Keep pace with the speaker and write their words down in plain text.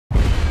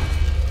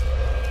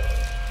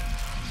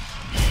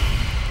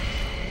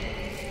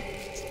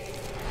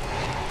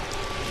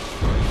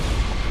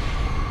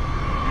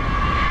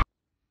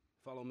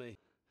on me.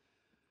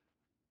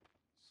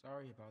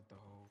 Sorry about the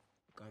whole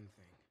gun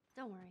thing.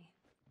 Don't worry.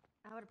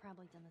 I would have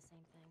probably done the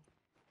same thing.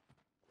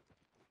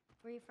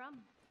 Where are you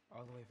from?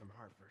 All the way from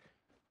Hartford.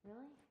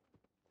 Really?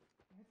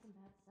 I heard some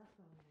bad stuff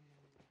going on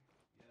there.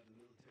 Yeah, the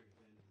military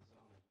abandoned the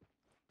zone.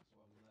 That's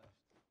why we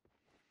left.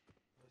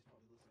 The place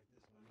probably looks like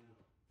this by now.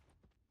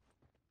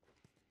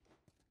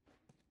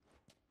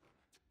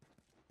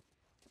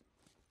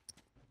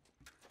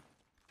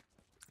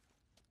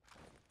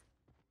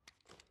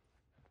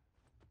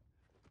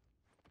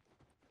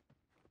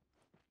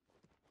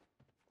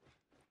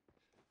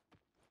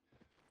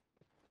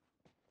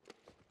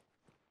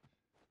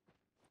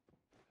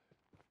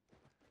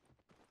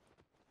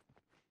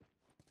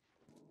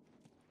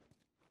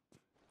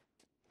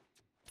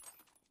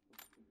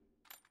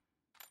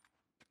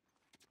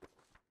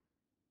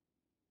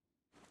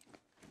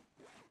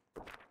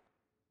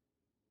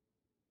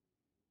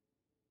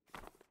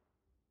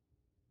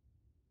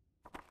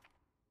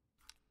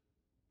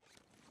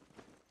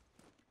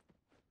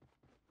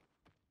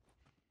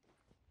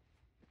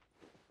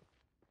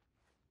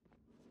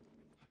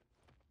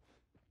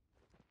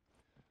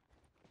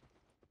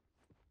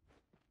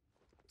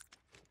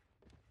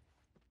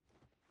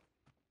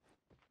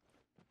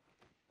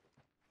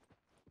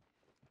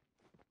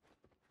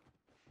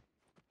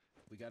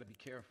 We gotta be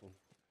careful.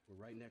 We're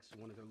right next to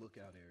one of their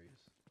lookout areas.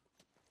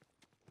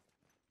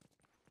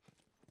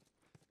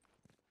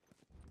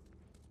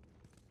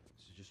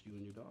 This is just you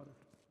and your daughter?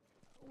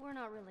 We're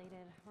not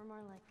related. We're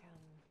more like,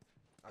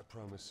 I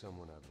promised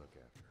someone I'd look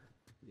after her.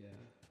 Yeah,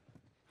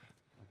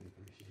 I can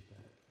appreciate that.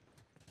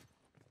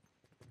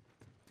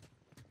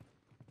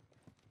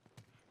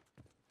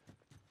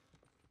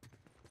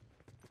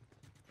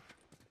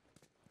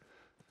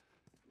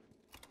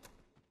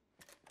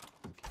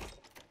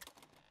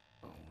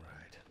 All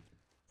right.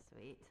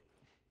 Sweet.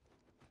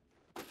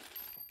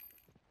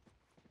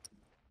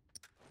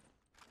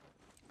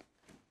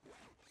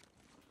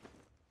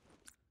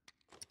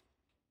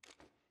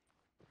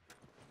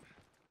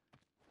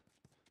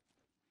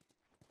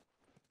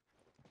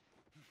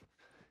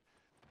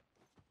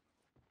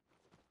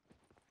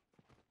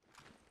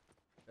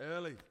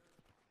 Ellie,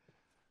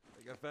 I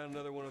think I found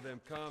another one of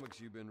them comics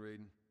you've been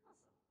reading. Awesome.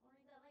 I'll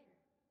read that later.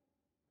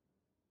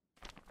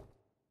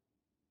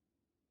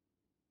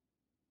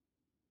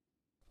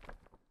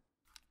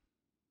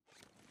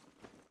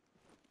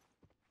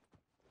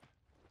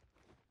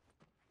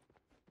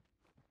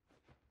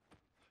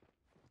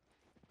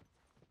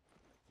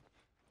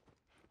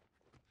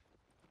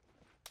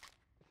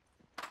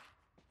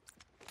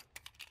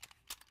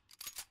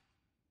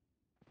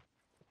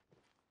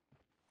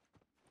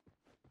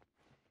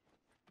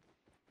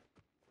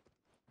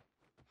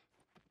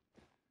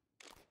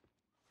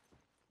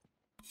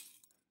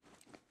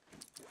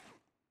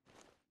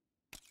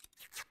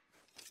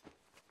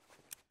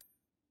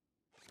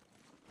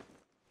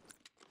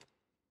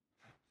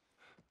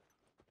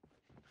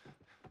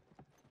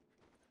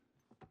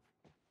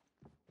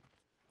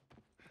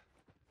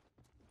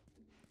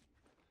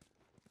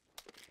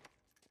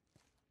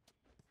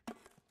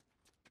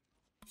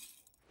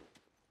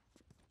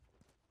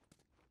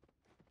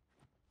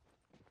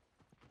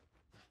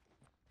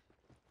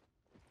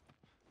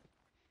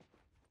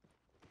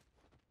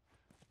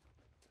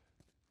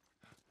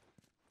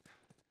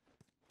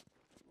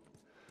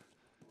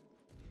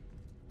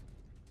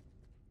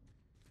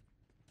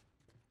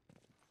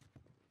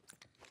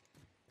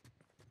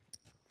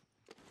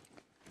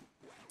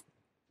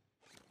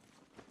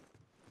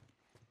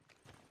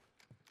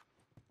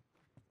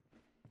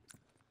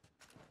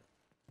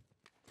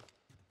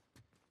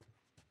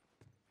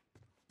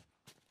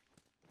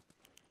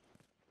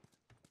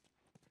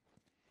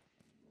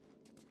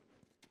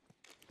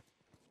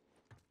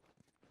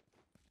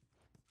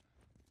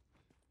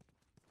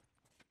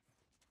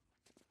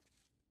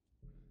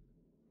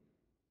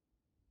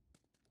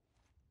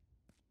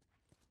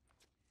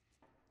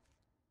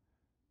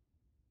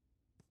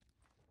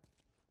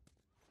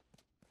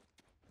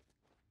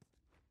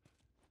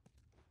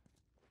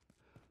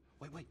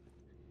 Wait.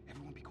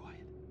 Everyone be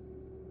quiet.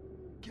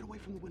 Get away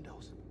from the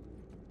windows.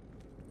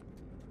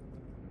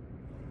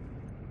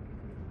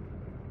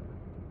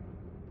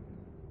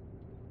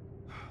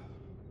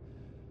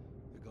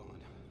 They're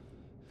gone.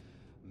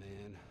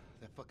 Man,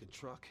 that fucking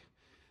truck,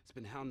 it's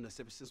been hounding us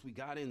ever since we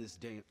got in this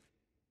damn...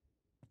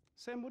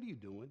 Sam, what are you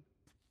doing?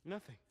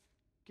 Nothing.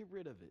 Get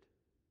rid of it.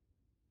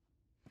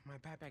 My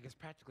backpack is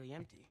practically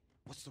empty.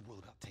 What's the rule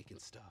about taking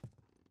stuff?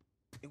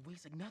 It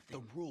weighs like nothing.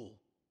 The rule.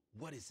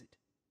 What is it?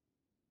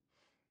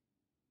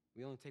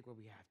 We only take what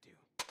we have to.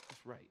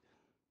 That's right.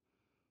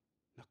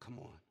 Now, come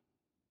on.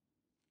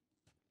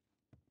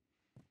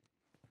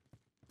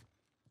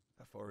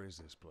 How far is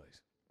this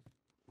place?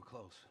 We're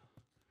close.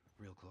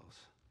 Real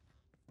close.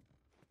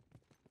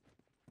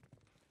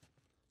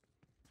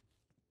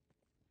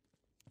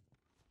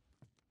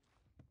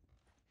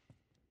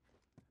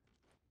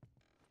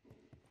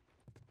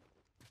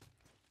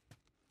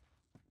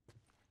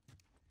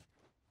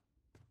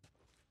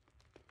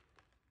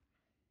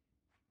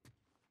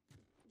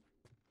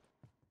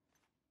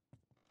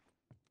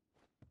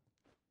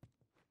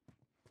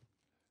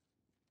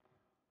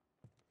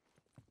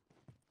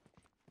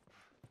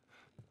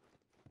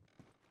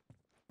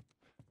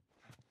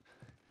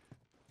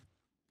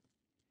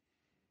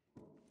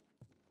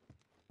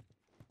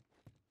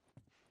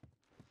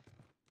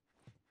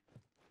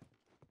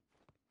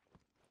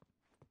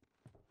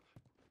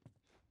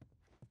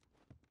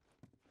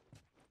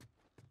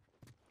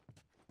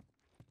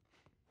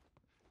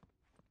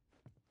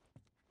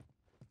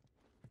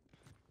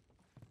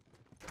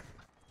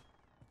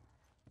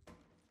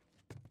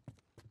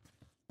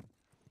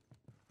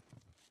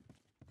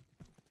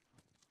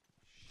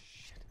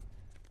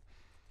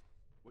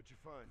 you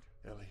find?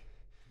 Ellie,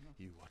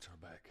 you watch her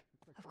back.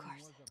 Of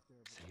course.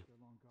 Sam,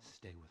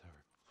 stay with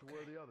her. So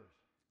where are the others?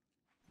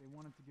 They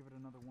wanted to give it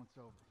another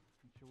once-over.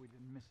 Make sure we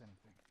didn't miss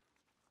anything.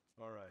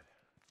 All right.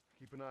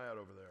 Keep an eye out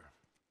over there.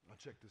 I'll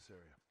check this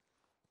area.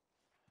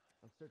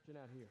 I'm searching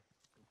out here.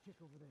 Go check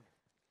over there.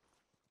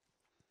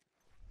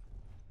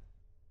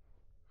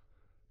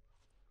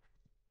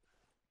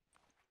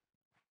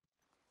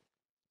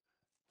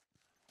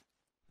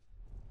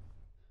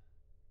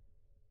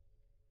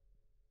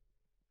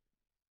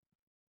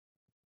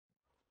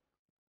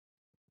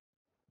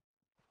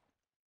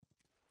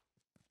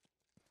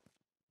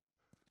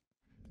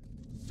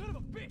 Son of a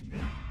bitch!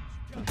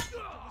 Let's go!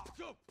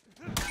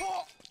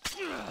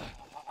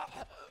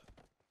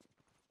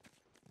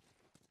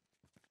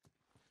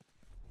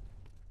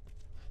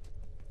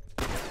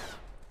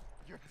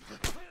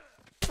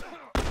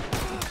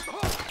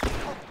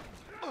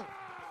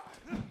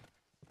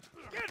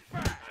 Get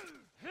back!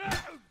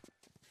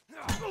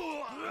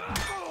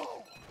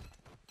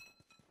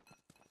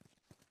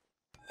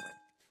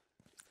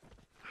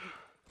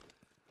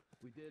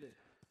 We did it.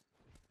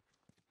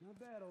 Not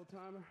bad, old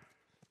timer.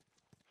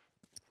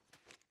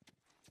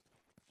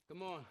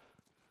 Come on,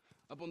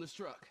 up on this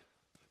truck.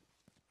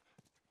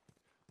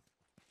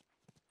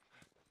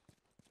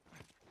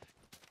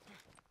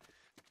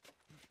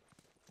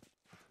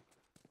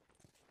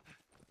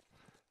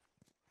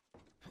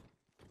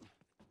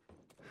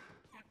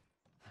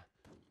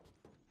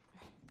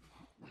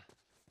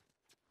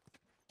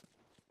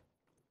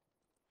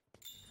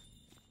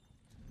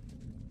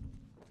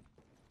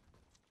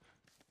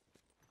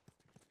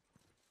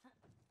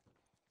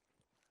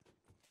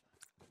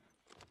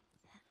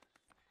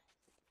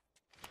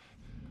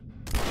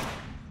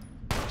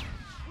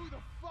 Who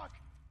the fuck?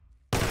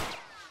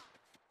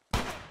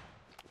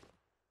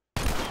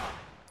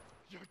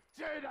 You're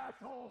dead,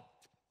 asshole!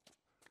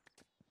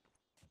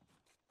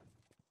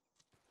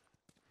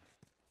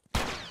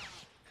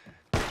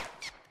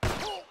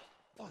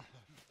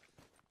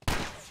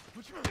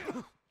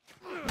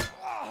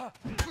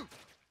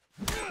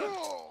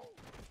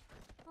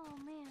 Oh,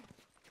 man.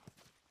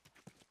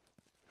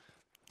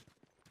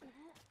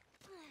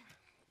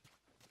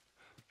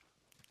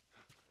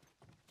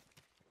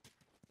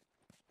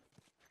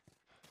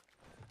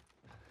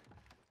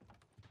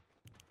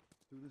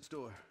 Through this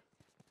door.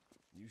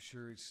 You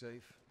sure it's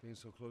safe, being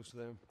so close to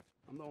them?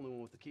 I'm the only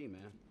one with the key,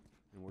 man.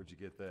 And where'd you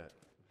get that?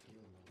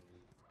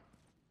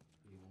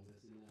 You won't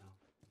listen now.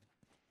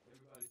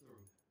 Everybody through.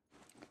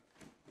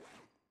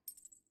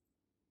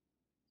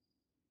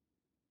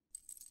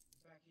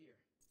 Back here.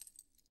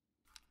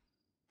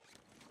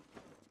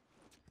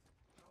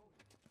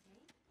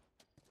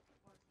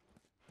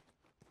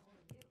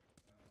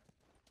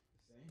 The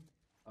same?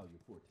 Oh,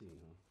 you're 14,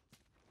 huh?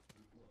 You're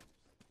close.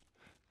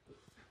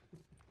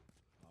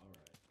 All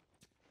right.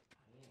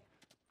 I am.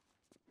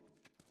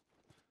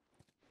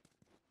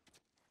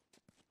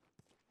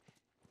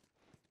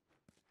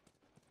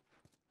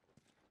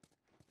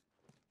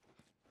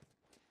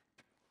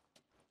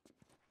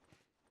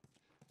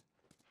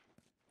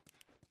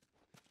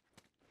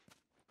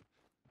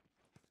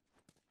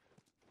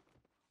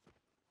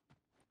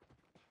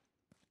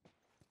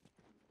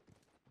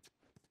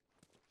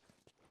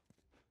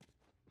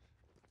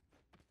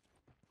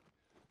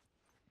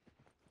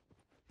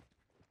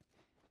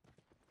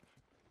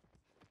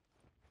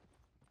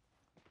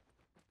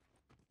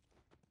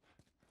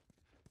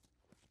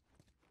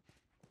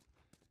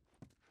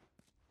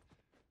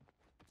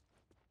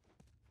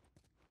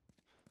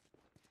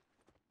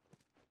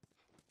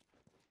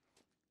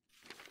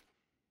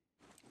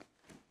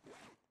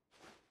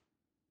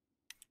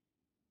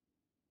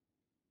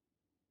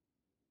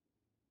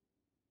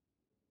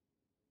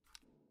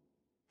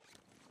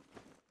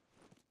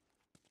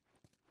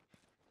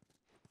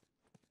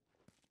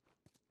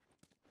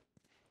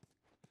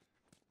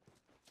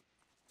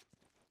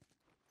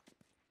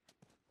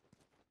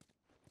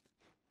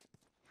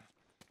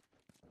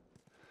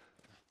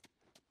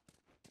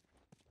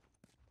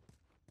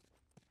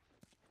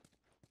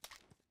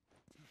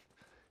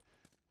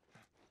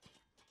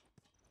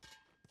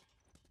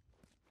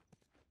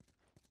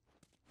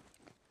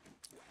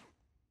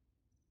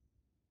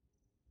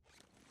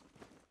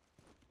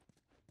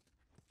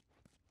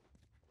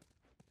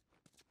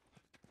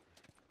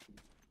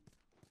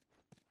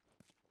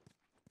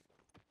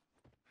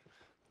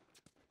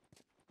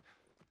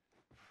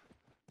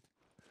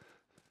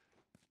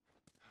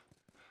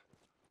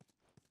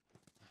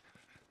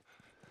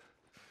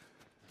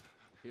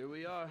 Here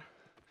we are.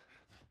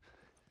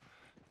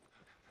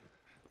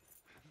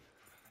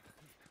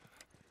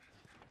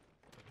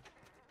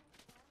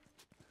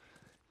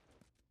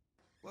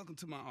 Welcome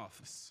to my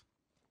office.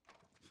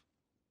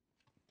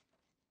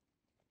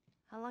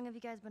 How long have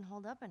you guys been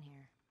holed up in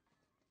here?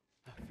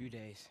 A few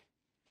days.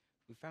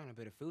 We found a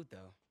bit of food,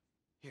 though.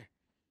 Here.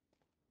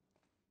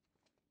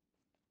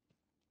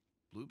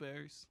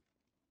 Blueberries.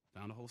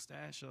 Found a whole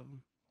stash of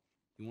them.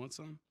 You want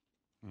some?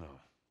 No.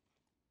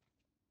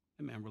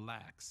 Hey, man,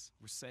 relax.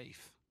 We're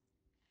safe.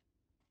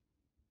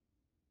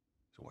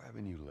 So why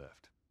haven't you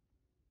left?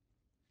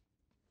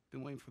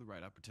 Been waiting for the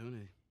right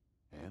opportunity.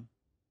 And?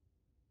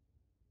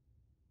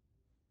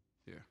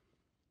 Here.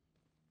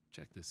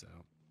 Check this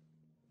out.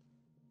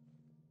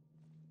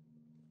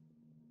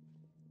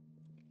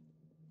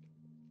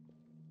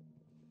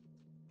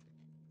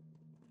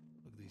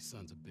 Look at these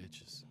sons of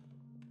bitches.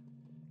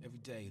 Every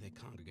day they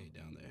congregate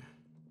down there,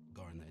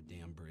 guarding that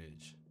damn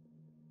bridge.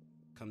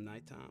 Come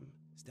nighttime,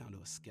 it's down to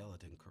a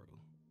skeleton crew.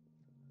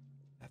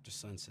 After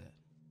sunset,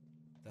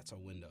 that's our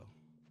window.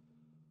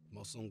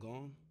 Most of them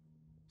gone,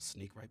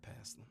 sneak right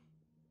past them.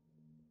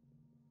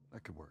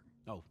 That could work.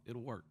 Oh,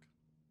 it'll work.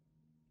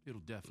 It'll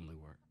definitely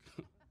work.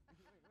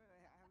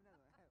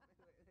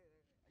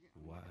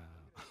 Wow.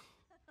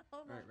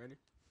 Oh All right, ready?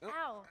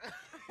 Ow!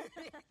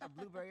 A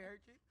blueberry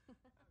hurt you?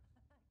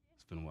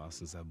 It's been a while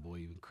since that boy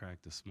even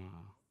cracked a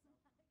smile.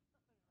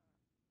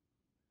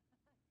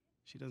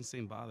 She doesn't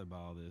seem bothered by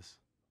all this.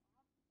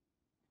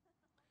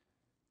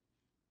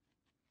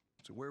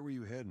 So where were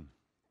you heading?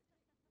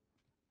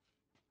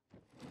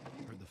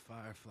 Heard the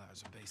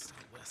Fireflies are based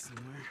out west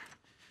somewhere.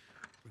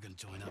 We're gonna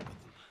join up with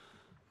them.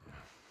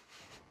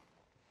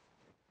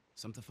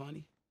 Something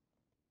funny?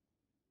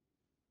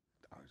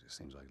 Oh, it just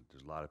seems like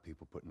there's a lot of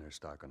people putting their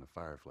stock on the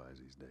Fireflies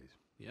these days.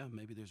 Yeah,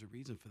 maybe there's a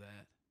reason for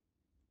that.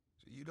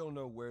 So you don't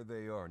know where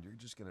they are, and you're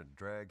just gonna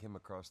drag him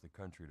across the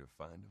country to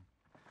find them?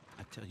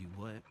 I tell you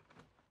what,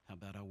 how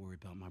about I worry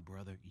about my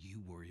brother,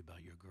 you worry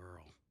about your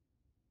girl.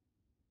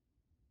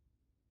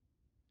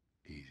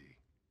 Easy.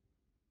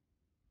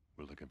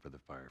 We're looking for the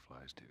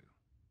Fireflies, too.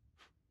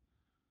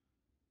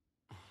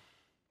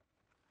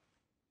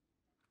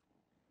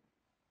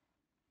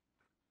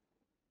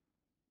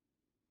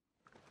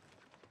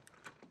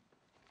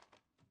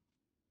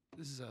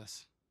 This is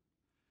us.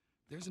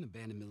 There's an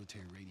abandoned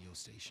military radio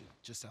station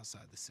just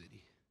outside the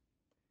city.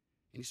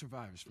 Any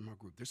survivors from our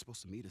group, they're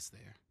supposed to meet us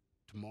there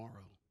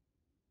tomorrow.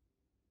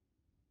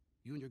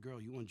 You and your girl,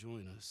 you want to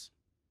join us.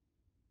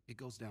 It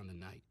goes down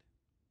tonight.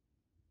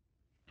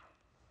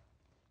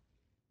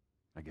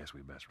 I guess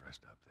we best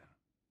rest up then.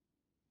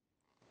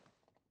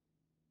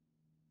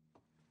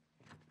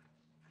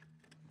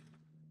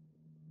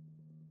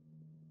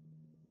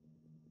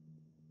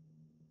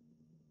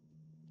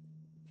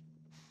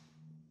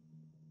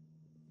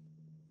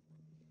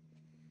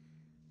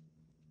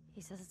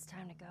 He says it's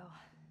time to go.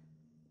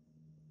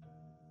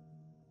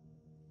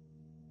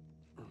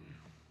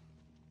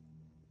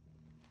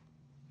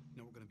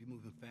 No, we're gonna be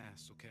moving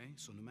fast, okay?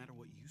 So no matter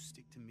what, you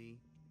stick to me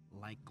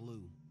like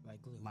glue.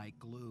 Like glue. Like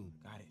glue.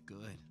 Got it.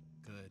 Good,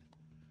 good.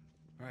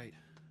 All right,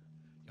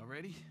 y'all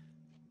ready?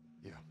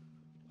 Yeah.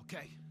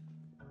 Okay.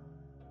 All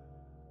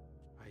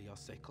right, y'all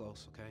stay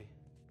close, okay?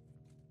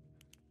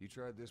 You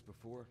tried this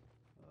before?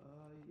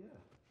 Yeah.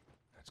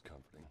 That's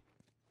comforting.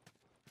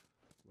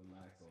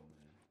 Relax, old man.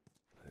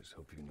 I just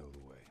hope you know the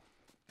way.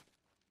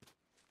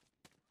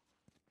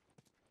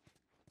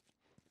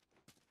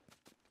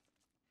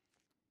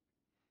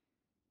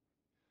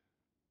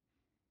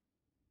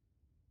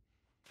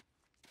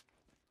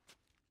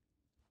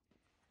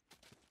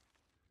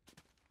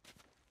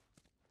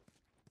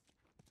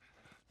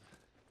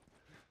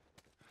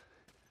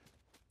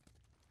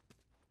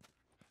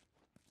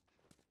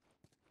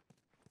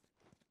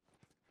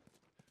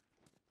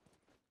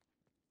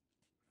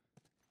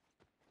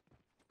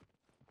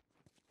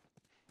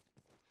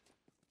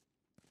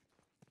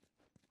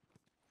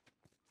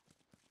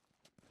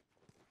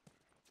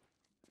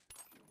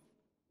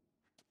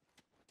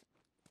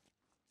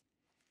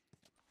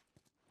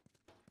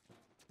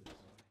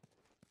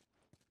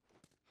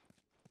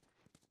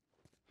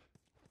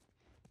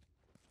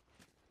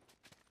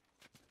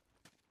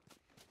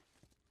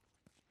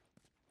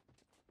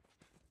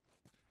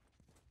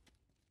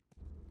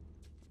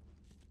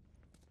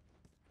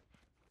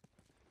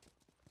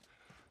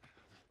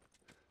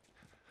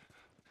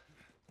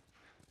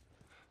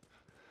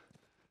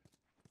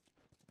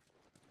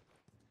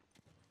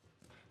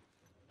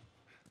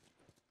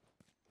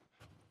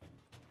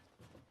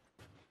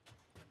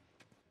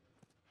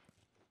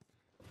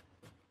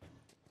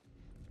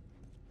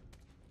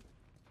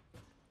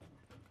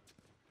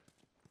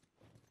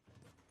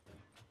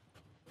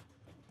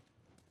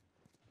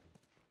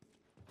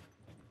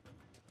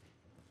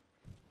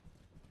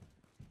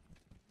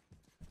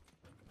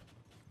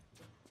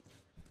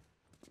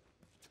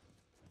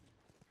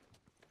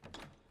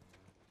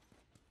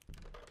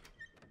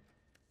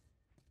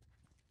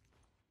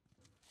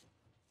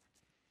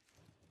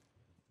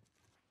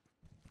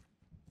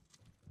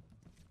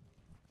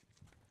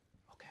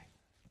 Okay.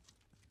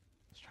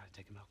 Let's try to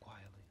take him out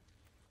quietly.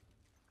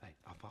 Hey,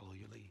 I'll follow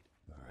your lead.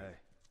 All right.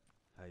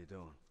 How you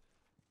doing?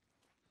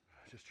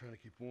 Just trying to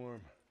keep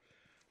warm.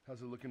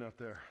 How's it looking out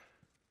there?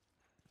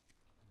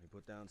 We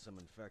put down some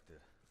infected.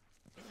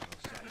 No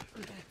sight.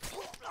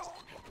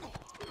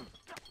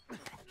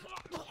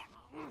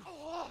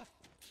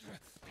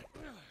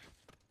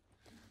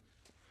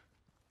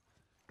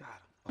 Got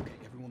him. Okay,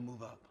 everyone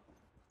move up.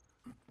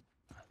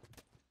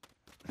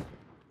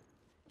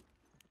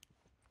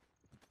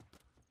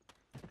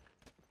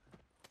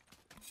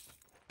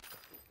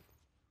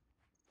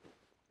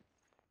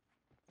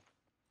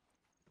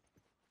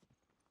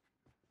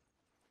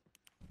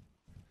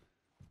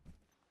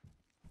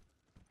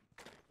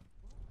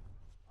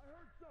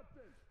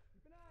 something!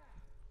 Keep an eye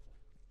out!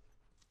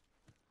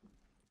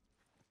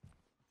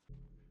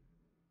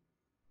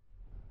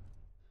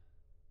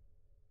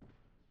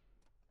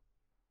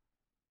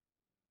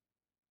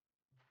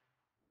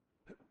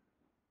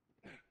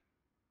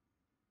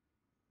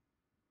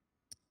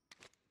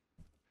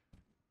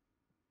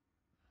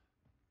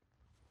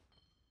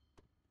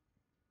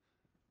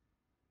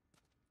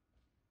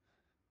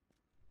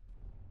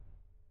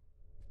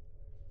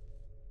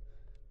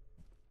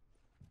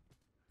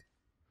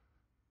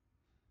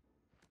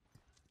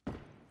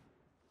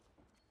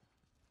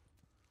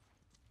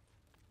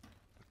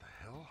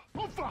 Hell?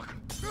 Oh, fuck!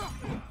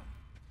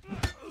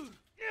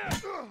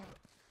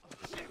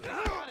 Shit, they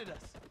spotted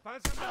us.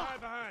 Find something to hide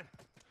behind.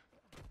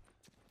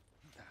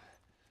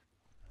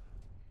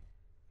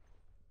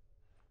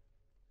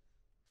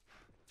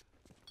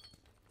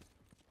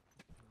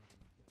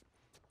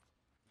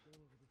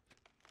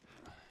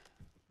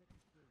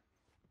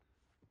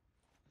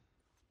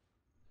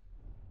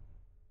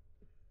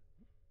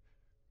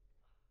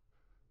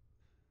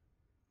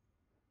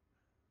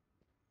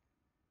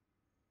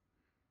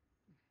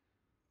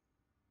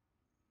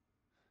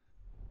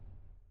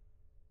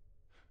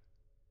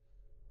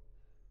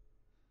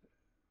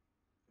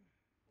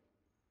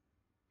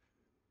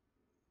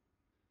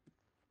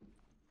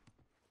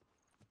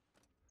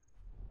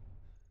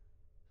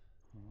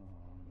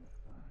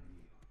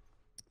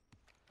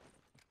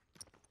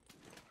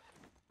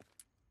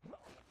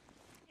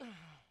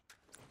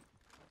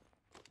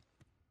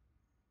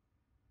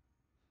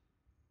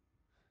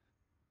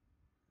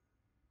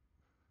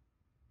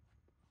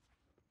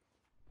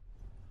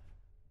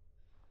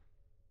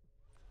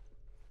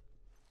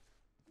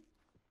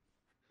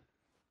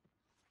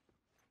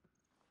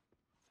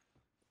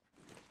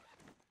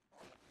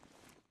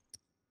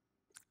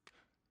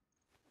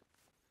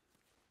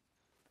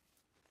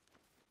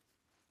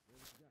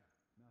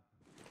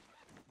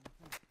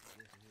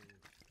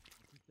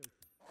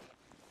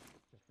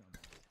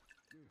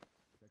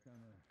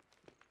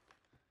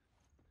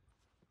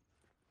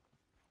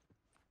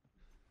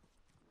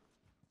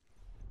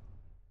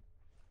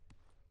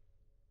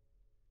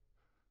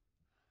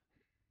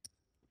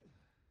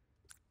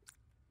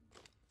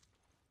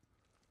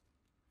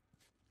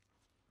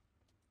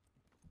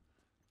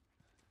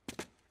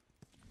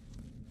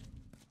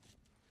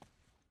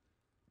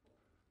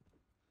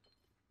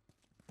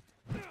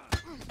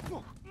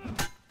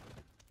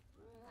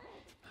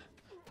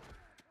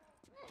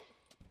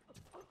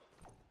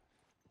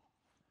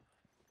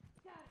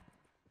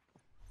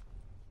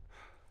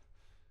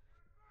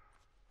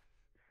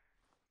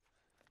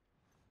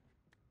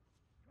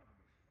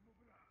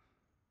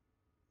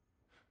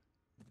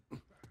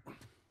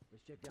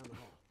 Let's check down the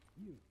hall.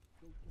 You,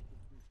 go check this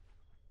dude.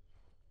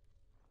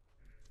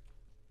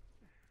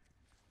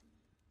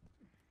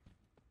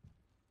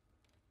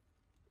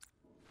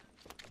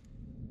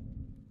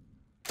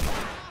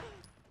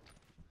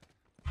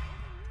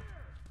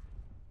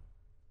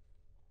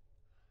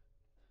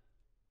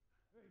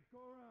 Hey, go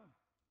around.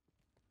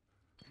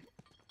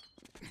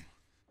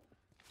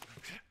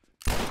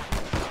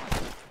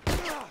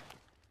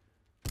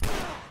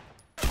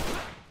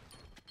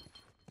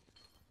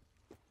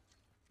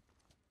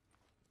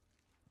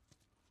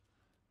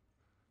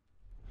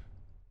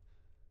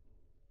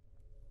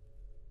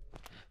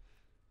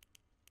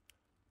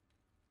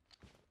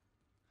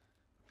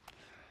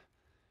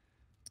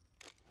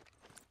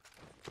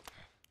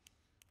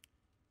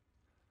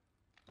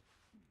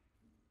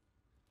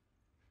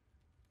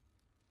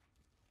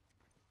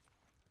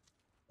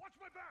 Watch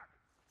my back!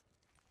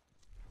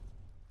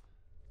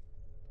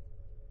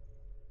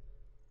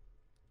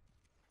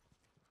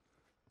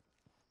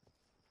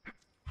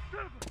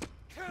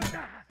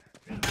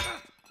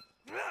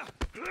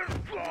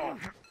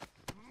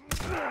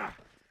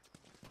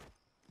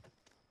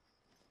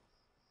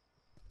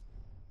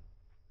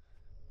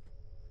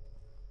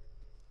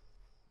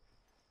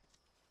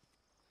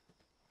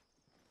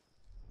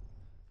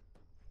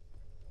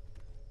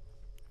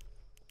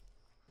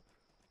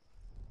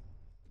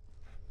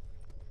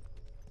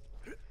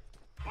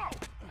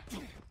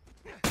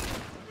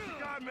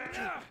 God,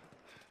 man!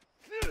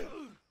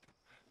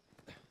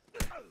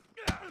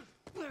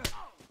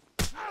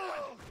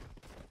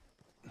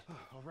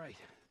 All right,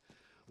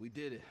 we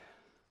did it.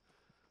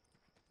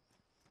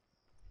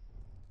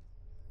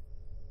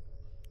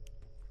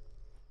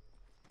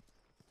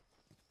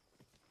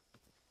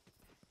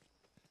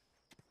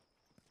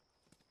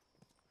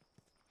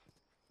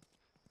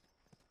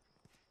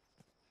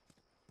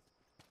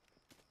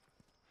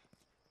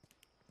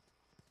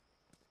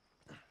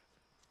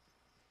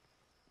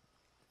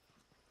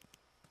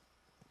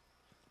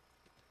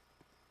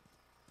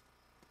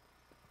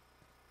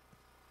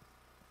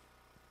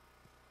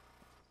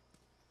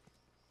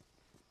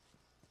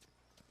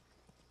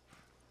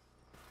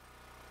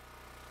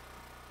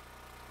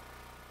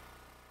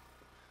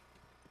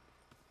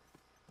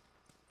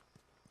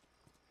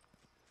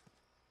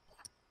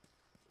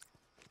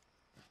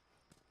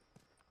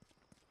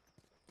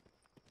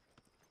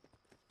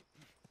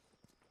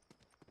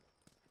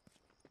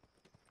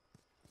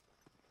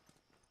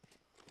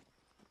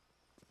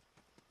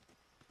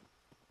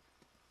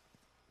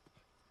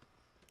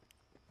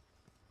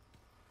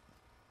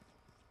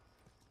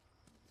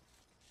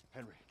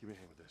 Henry, give me a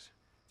hand with this.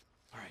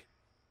 All right.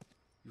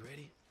 You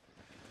ready?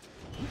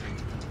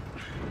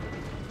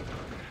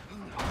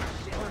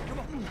 All right, come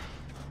on.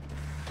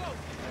 Go!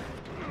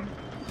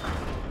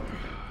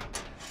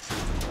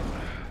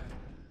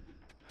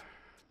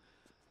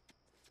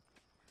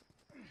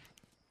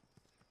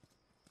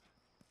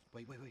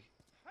 Wait.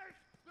 Hey,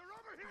 they're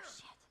over here!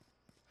 Shit.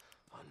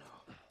 Oh, no.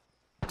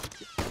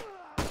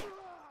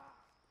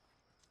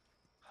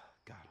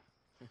 Got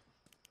him.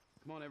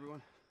 Come on,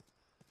 everyone.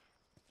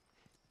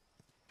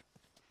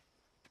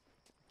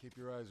 Keep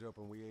your eyes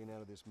open. We ain't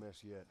out of this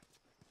mess yet.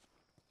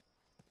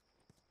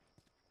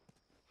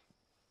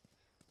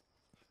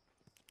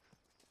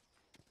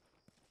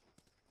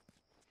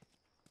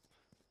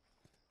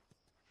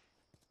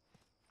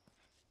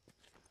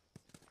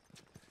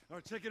 All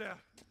right, check it out.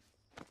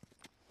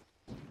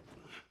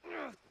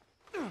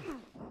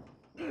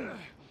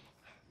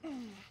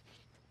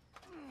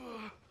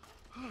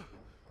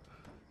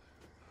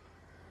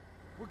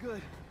 We're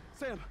good.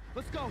 Sam,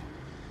 let's go. All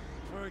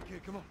right,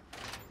 kid, come on.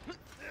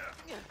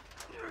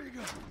 There you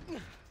go.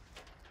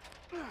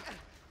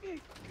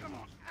 Come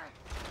on.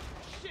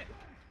 Shit!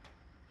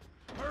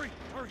 Hurry,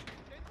 hurry.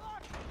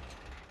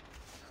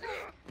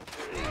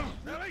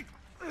 Ellie!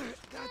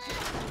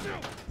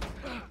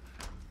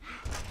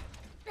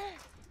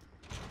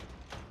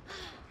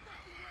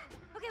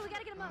 Okay, we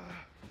gotta get him up.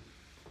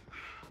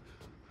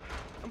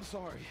 I'm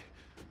sorry.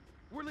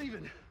 We're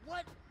leaving.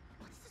 What?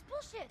 What's this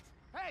bullshit?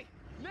 Hey,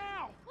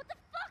 now! What the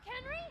fuck,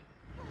 Henry?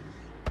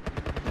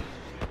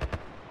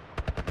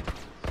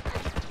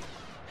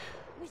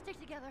 We stick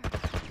together. Go,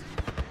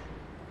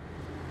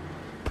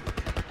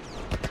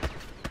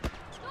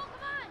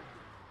 come on!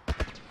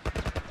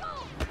 Go!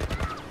 Oh,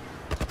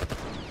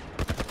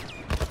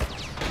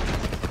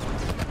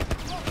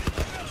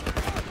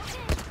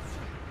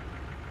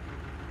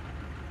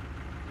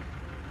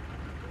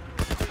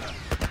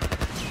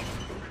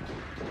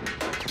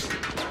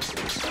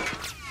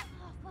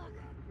 fuck.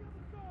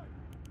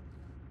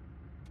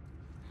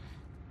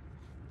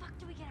 Fuck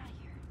do we get out of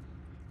here?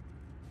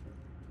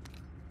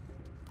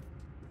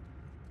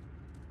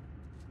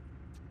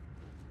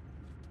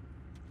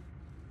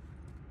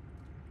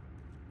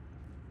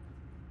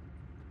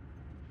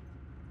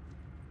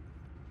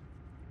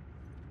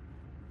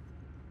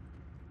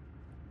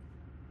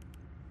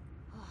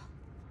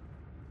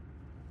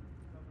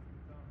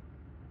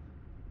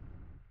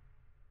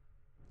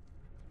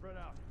 Spread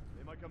out.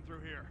 They might come through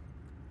here.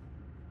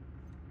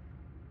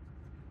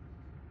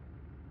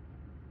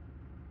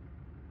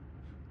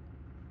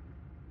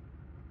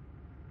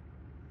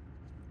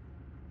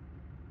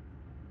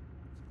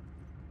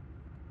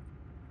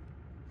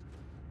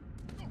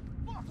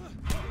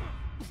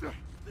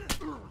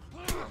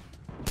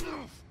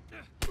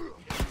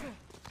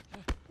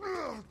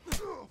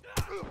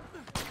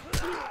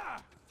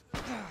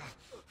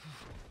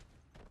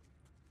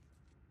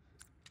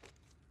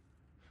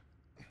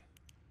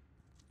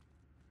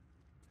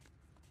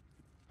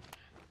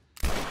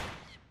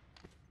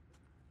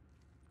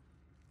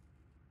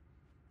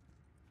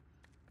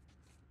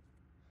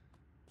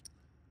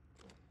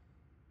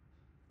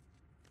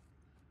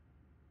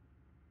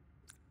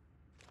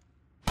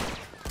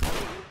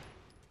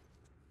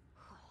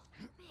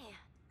 Man.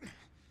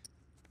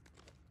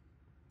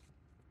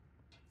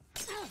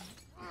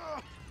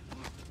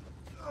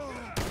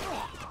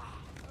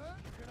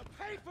 Gonna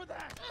pay for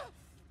that!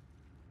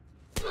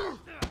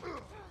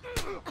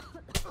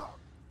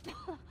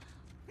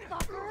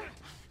 Fucker.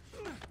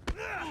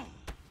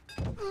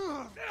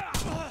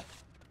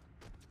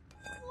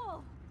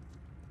 Whoa.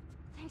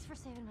 Thanks for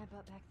saving my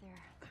butt back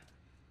there.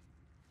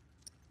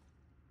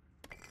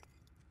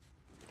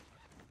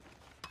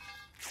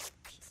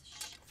 Piece of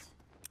shit.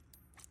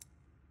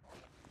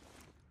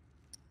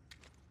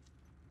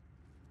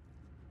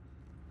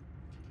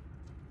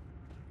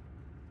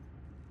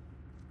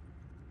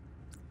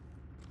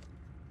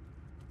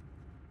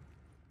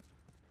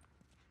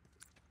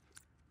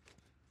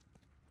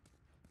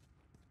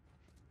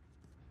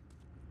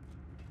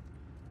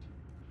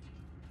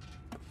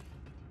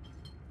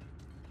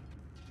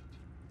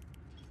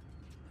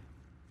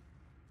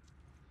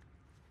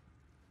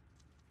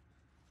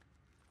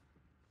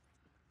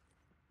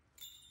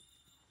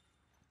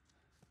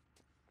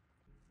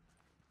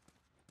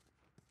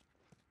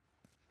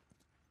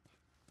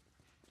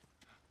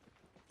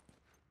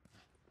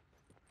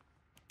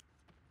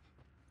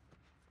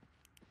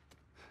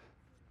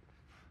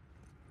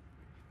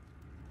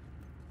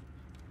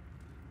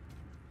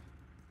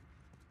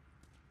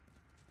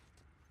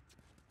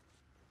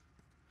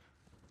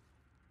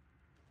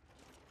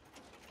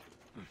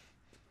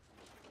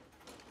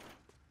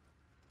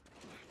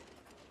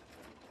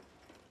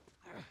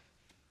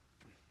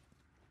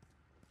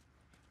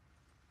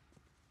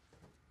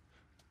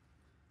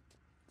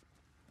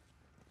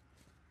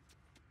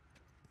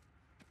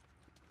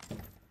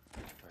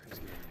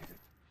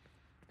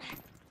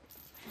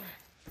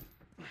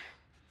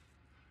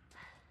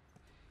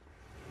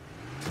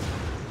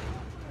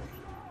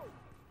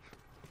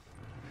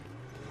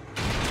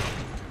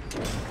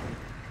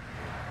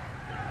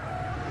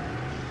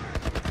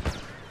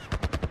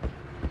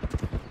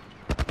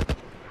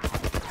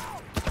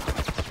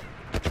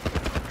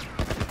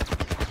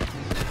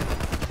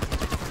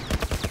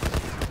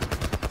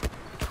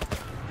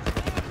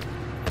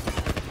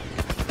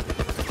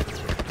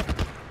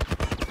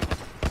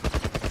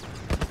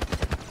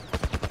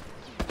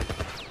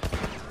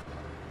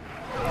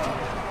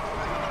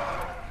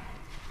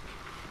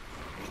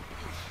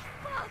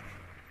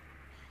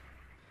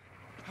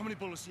 How many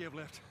bullets do you have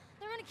left?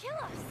 They're gonna kill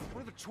us.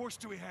 What other choice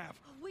do we have?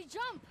 We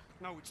jump.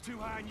 No, it's too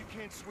high and you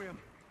can't swim.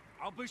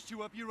 I'll boost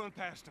you up, you run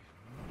past them.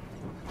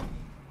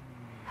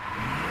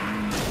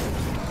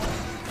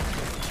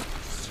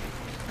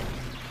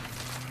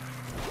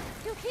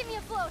 You keep me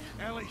afloat.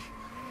 Ellie!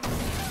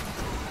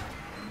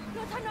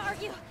 No time to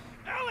argue.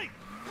 Ellie!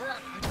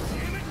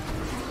 Damn it!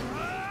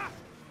 Ah!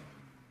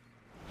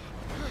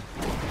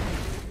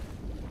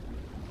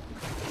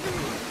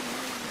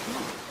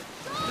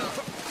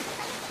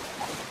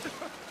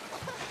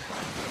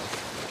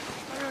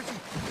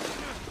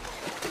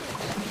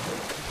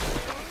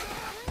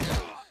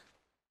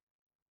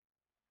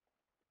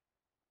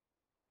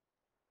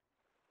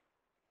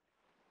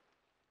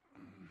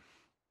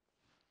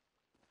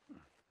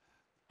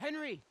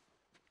 Henry!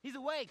 He's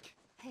awake!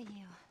 Hey,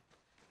 you.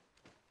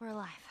 We're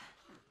alive.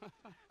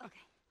 Okay.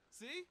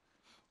 See?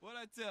 What'd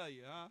I tell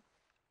you, huh?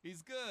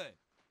 He's good.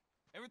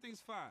 Everything's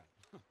fine.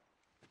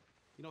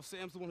 You know,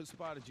 Sam's the one who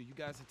spotted you. You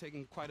guys are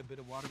taking quite a bit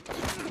of water.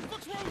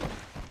 What's wrong?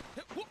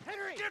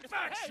 Henry! Get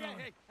back, son!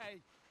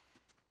 Hey!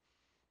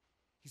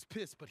 He's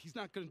pissed, but he's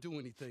not gonna do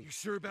anything. You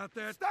sure about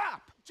that?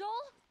 Stop! Joel?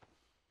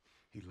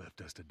 He left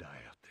us to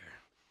die out there.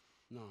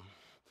 No,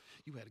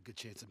 you had a good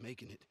chance of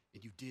making it,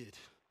 and you did.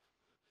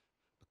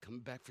 But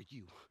coming back for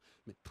you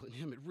meant putting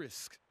him at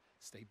risk.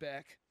 Stay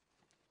back.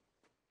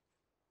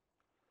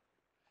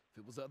 If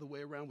it was the other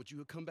way around, would you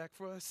have come back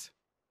for us?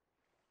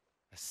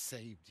 I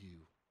saved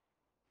you.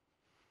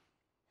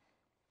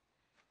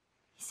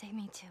 He saved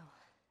me too.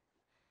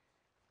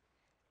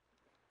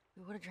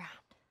 We would have drowned.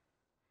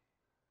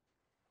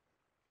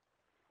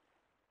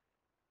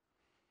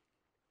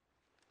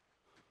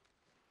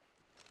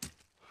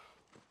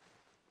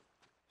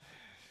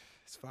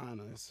 It's fine,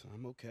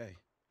 I'm okay.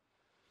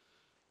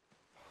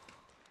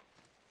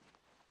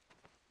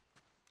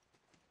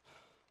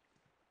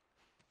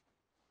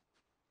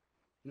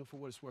 You know, for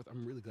what it's worth,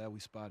 I'm really glad we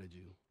spotted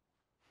you.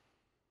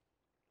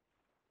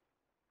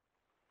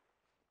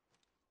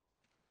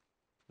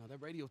 Now,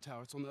 that radio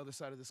tower, it's on the other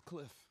side of this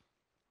cliff.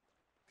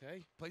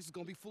 Okay? Place is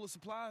gonna be full of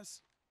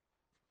supplies.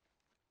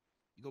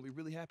 You're gonna be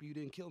really happy you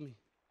didn't kill me.